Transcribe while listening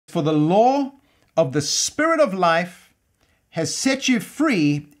For the law of the Spirit of life has set you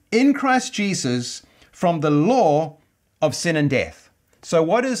free in Christ Jesus from the law of sin and death. So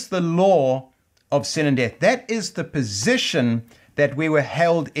what is the law of sin and death? That is the position that we were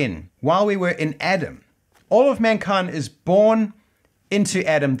held in while we were in Adam. All of mankind is born into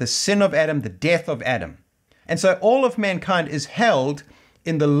Adam, the sin of Adam, the death of Adam. And so all of mankind is held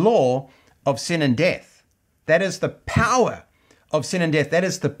in the law of sin and death. That is the power of sin and death. That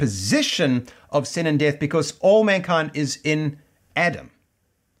is the position of sin and death, because all mankind is in Adam.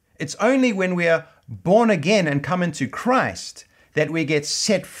 It's only when we are born again and come into Christ that we get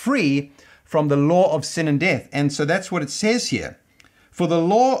set free from the law of sin and death. And so that's what it says here. For the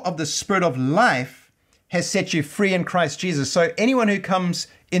law of the Spirit of life has set you free in Christ Jesus. So anyone who comes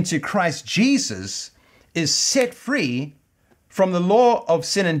into Christ Jesus is set free from the law of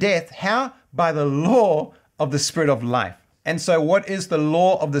sin and death. How? By the law of the Spirit of life. And so what is the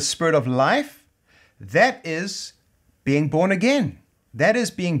law of the Spirit of life? That is being born again. That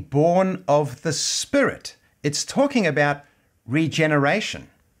is being born of the Spirit. It's talking about regeneration.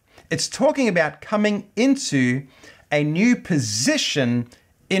 It's talking about coming into a new position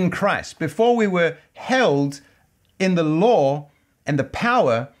in Christ. Before we were held in the law and the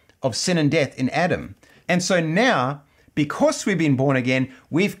power of sin and death in Adam. And so now, because we've been born again,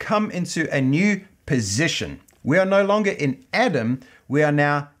 we've come into a new position. We are no longer in Adam, we are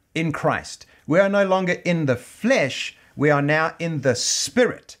now in Christ. We are no longer in the flesh, we are now in the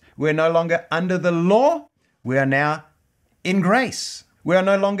Spirit. We are no longer under the law, we are now in grace. We are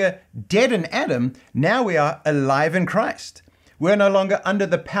no longer dead in Adam, now we are alive in Christ. We are no longer under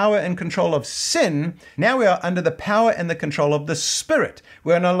the power and control of sin, now we are under the power and the control of the Spirit.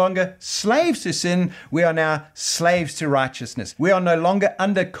 We are no longer slaves to sin, we are now slaves to righteousness. We are no longer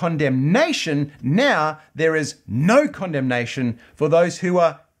under condemnation, now there is no condemnation for those who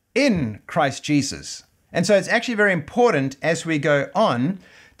are in Christ Jesus. And so it's actually very important as we go on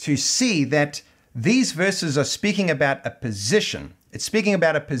to see that these verses are speaking about a position. It's speaking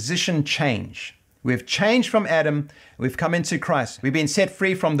about a position change. We've changed from Adam, we've come into Christ. We've been set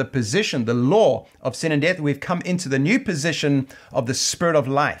free from the position, the law of sin and death. We've come into the new position of the Spirit of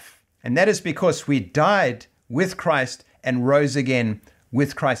life. And that is because we died with Christ and rose again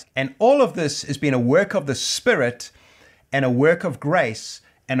with Christ. And all of this has been a work of the Spirit and a work of grace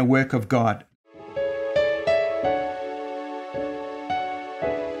and a work of God.